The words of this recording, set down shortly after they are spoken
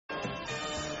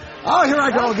Oh, here I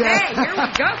go again. Hey, here we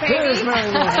go, baby. Here's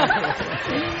Marilu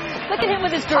Henner. Look at him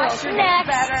with his girls. Next.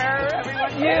 Better.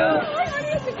 Everyone.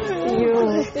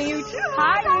 You. See you too.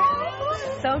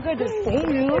 Hi. So good to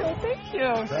see you. Thank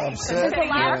you. I'm set.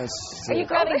 Yes. Are you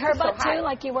grabbing her butt so too,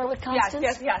 like you were with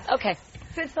Constance? Yes. Okay.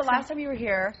 Since the last time you were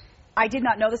here, I did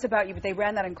not know this about you, but they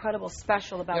ran that incredible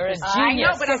special about You're this a genius.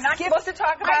 I know, but I'm not supposed to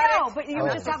talk about it. I know, but you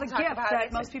just have a talk gift about that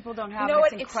it. most people don't have. You know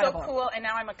what? It's It's so incredible. cool, and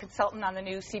now I'm a consultant on the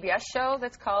new CBS show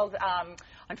that's called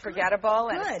Unforgettable,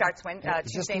 and it starts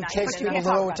Just Tuesday in night. case But people don't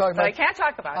know what we're talking But I about, can't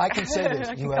talk about it. I can say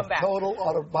this. You have come back. total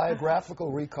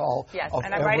autobiographical recall Yes, of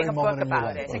and I'm every writing a book moment in your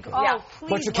about life. it. Okay. Oh, Yeah. please But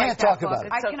you write can't that talk book. about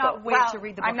it. I So cannot cool. wait Well, to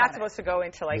read the book. I'm not on it. supposed to go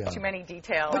into Yeah. too many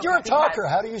details. But you're a talker.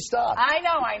 How do you stop? I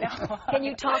know. Can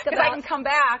you talk Because I about? can come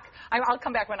back. I'll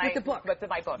come back when With the book. with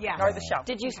my book, Yeah. or the show.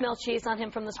 Did you smell cheese on him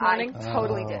from this I morning?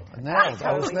 totally did. Nailed.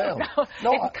 I was nailed.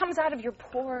 No, it comes out of your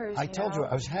pores. I told you,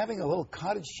 I was having a little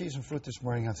cottage cheese and fruit this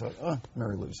morning. I thought,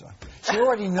 Marilu's on. She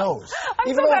already knows. I'm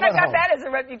Even so though glad I went got home. that as a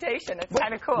reputation. It's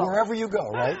kind of cool. Wherever you go,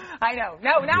 right? I know.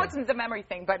 No, now it's the memory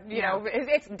thing, but you know,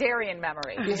 it's dairy and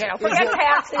memory. Is Forget it-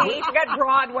 taxi, forget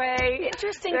Broadway.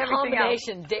 Interesting everything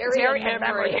combination. else. Dairy and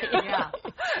memory. Yeah.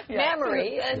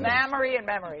 Memory and memory and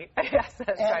memory. Yes,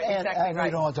 that's right. Exactly I know right.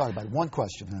 you don't want to talk about it. One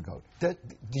question, then go. Do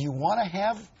you want to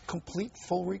have complete,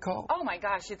 full recall? Oh my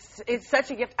gosh, it's such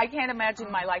a gift. I can't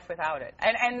imagine my life without it.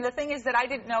 And the thing is that I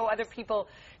didn't know other people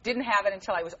didn't have it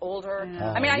until I was older.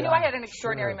 I mean, I knew I had an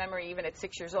extraordinary memory even at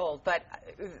 6 years old, but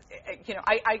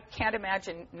I can't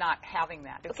imagine not having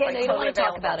that. It's Okay, like no, you don't totally want to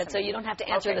talk available about it, to so me. you don't have to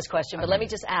answer Okay. this question. But let me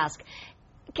just ask: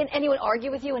 can anyone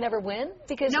argue with you and ever win?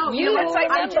 Because No, you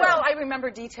I remember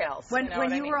details. When you know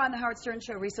what I you mean? were on the Howard Stern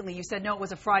show recently, you said no, it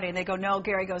was a Friday, and they go no.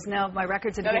 Gary goes no, my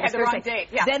record's in No, they here. had the wrong date.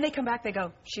 Yeah. Then they come back, they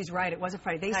go, she's right, it was a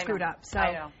Friday. They I screwed know. up. So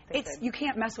I know. They it's did. you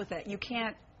can't mess with it. You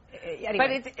can't. Anyway.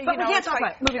 But it's, we can't talk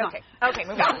about it. Moving on. Okay,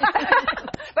 moving on.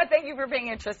 But thank you for being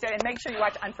interested, and make sure you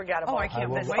watch Unforgettable. Oh, I can't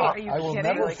wait. Are you I will kidding?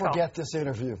 never Really cool. forget this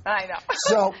interview. I know.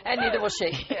 So, and neither will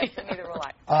she. Yes, and neither will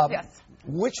I. Yes.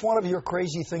 which one of your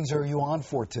crazy things are you on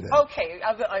for today? Okay,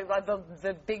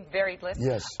 the big varied list.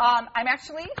 Yes. I'm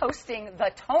actually hosting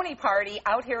the Tony Party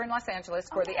out here in Los Angeles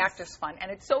for the Actors Fund, and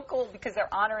it's so cool because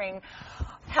they're honoring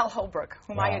Hal Holbrook,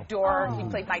 whom I adore. He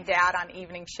played my dad on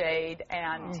Evening Shade,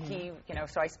 and he,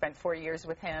 so I spent 4 years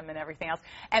with him and everything else.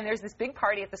 And there's this big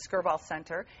party at the Skirball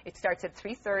Center. It starts at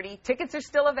 3:30. Tickets are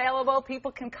still available.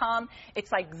 People can come.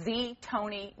 It's like the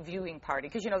Tony viewing party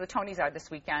because the Tonys are this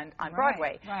weekend on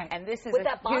Broadway, right. and this is With a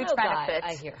that huge Bono guy, benefit.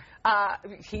 I hear.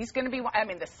 He's going to be.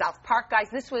 The South Park guys.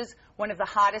 This was one of the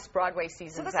hottest Broadway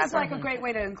seasons So this ever. is like a great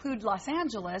way to include Los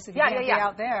Angeles if you Yeah, can't yeah, be yeah.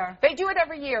 out there. They do it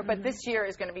every year, but this year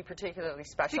is going to be particularly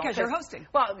special. Because you're hosting.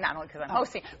 Well, not only because I'm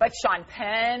hosting, but Sean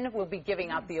Penn will be giving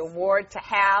out the award to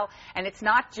Hal, and it's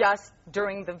not just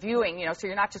during the viewing, so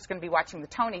you're not just going to be watching the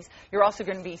Tonys, you're also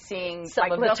going to be seeing Some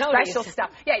like of the little Tonys. special stuff.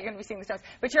 Yeah, you're going to be seeing the Tonys,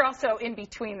 but you're also in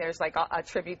between. There's like a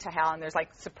tribute to Hal, and there's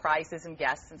like surprises and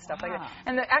guests and stuff like that.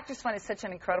 And the Actors Fund is such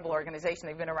an incredible organization.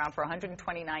 They've been around for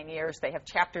 129 years. They have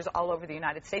chapters all over the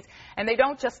United States, and they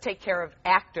don't just take care of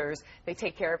actors. They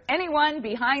take care of anyone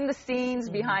behind the scenes,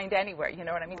 behind anywhere. You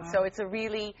know what I mean? So it's a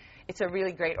really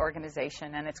great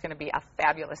organization, and it's going to be a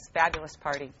fabulous, fabulous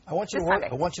party. I want you to work.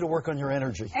 I want you to work on your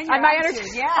energy. And On your my attitude,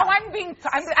 energy. yeah. Oh,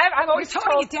 I'm always You're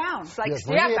told. toning it down. It's like, Yes,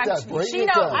 bring it down, bring she it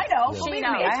knows. down. I know. Yeah. She Believe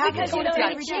knows. me, I have Because to you tone don't it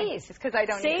down eat every day. cheese. It's because I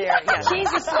don't See? eat dairy. Yeah.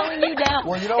 Cheese is slowing you down.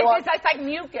 Well, you know what? It's like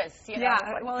mucus, Yeah,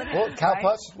 well, it Well, is, cow right?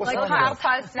 pus? What's Like wrong cow with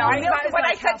pus. No, Well, I milk is when I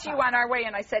like said cow to you pus. on our way,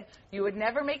 and I said you would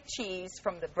never make cheese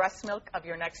from the breast milk of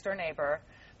your next door neighbor,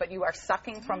 but you are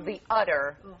sucking from the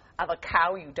udder of a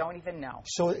cow you don't even know.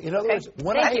 So, in other words,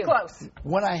 when Close.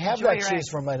 when I have Enjoy that your cheese eggs.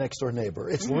 from my next door neighbor,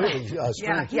 it's really Yeah,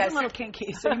 strange. he's a little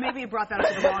kinky, so maybe you brought that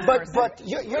up to the wrong person. But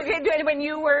When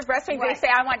you were breastfeeding, Right. they say,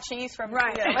 I want cheese from...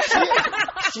 Right.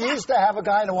 she used to have a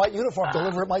guy in a white uniform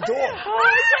deliver at my door.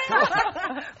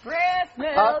 Breast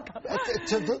milk.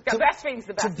 Breastfeeding's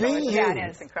the best. To be though. you, Yeah, it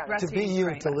is incredible. to be Breastfeeding's you,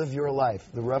 great. to live your life,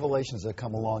 the revelations that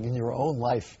come along in your own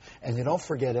life, and you don't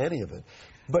forget any of it.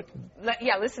 But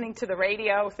Yeah, listening to the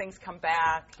radio, things come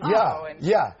back. and Wow.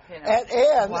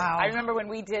 I remember when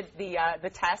we did the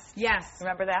test. Yes.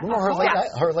 Remember that? remember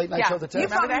her late night Yeah. show, The You Test?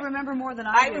 remember probably that? remember more than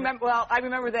I I do. remember. Well, I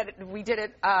remember that we did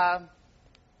it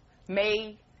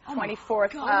May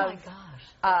 24th Oh my gosh.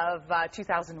 of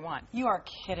 2001. You are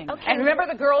kidding me. Okay. And remember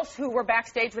the girls who were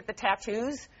backstage with the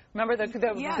tattoos Remember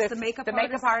the makeup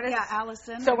artist? Yeah,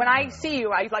 Allison. So when I see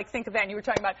you, I like think of that. And you were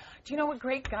talking about, do you know what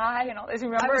great guy and all this?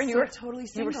 Remember? I was and you were totally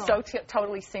single. You were so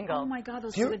totally single. Oh my God,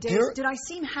 those were the days. Did I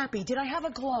seem happy? Did I have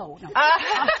a glow? No.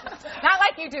 Not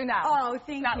like you do now. Oh,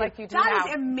 thank you. Not like you do now. That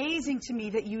is amazing to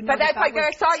me that you know. But that's like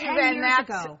I saw you then. That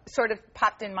ago. sort of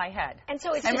popped in my head. And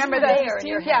so it's I just remember there in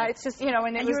your head. Yeah, it's just and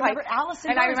it was like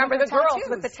Allison. And I remember the girls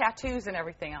with the tattoos and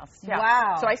everything else. Yeah.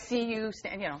 Wow. So I see you.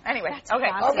 Anyway. That's okay.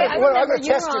 awesome. Okay. Well, I'm going to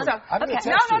test you. I'm going to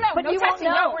test you. No. But you won't texting.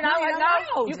 know. No, we're not.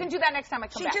 No. You can do that next time I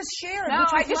come back. She just shared. No,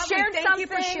 which was I just lovely. shared Thank something. you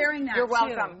for sharing that. You're too.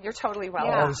 welcome. You're totally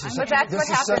welcome. Yeah. This is But that's what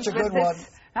happens such a good one.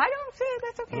 I don't see it.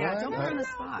 That's okay. Yeah, don't put her on the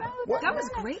spot. That was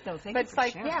great, though. Thank you for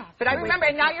sharing. But I remember,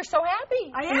 and now you're so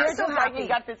happy. I am so happy. You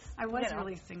got this. I was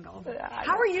really single.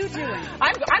 How are you doing?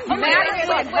 I'm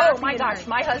married. Oh my gosh,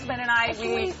 my husband and I,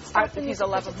 he's the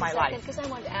love of my life. Because I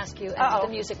wanted to ask you, and the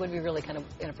music would be really kind of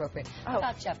inappropriate.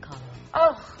 About Jeff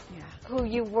Conway, who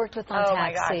you worked with on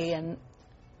Taxi, and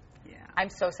I'm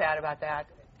so sad about that.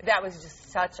 That was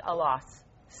just such a loss,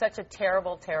 such a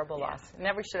terrible, terrible loss. It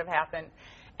never should have happened.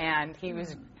 And he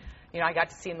was, I got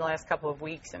to see him the last couple of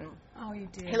weeks, and you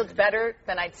did. He looked better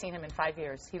than I'd seen him in 5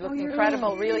 years. He looked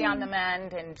incredible, really on the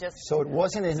mend, and just. So it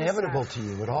wasn't inevitable to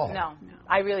you at all. No.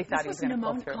 I really thought he was going to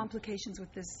pull through. Complications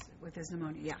with his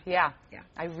pneumonia. Yeah.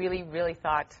 I really, really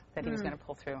thought that he was going to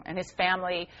pull through. And his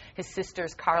family, his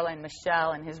sisters Carla and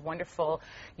Michelle, and his wonderful,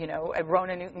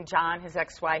 Rona Newton-John, his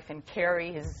ex-wife, and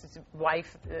Carrie, his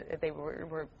wife. They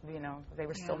were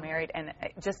still married, and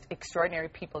just extraordinary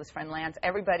people. His friend Lance,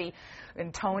 everybody,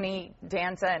 and Tony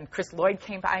Danza and Chris Lloyd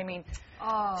came by. I mean,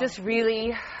 just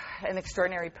really an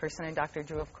extraordinary person, and Dr.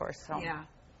 Drew, of course. So.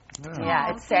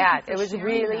 Yeah, it's sad. It was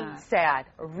really sad.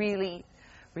 Really,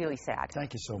 really sad.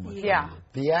 Thank you so much. Yeah.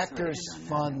 The Actors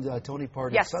Fund Tony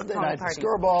Party Sunday Tony night Party.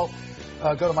 Skir Ball.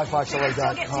 Go to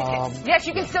myfoxla.com. Yes,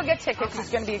 you can still get tickets.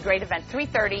 It's going to be a great event.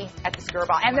 3:30 at the Skir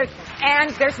Ball, and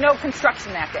there's no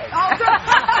construction that day. Oh, good.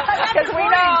 Because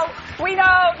we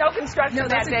know no construction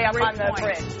that day up on the point.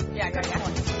 bridge. Yeah, good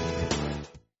point.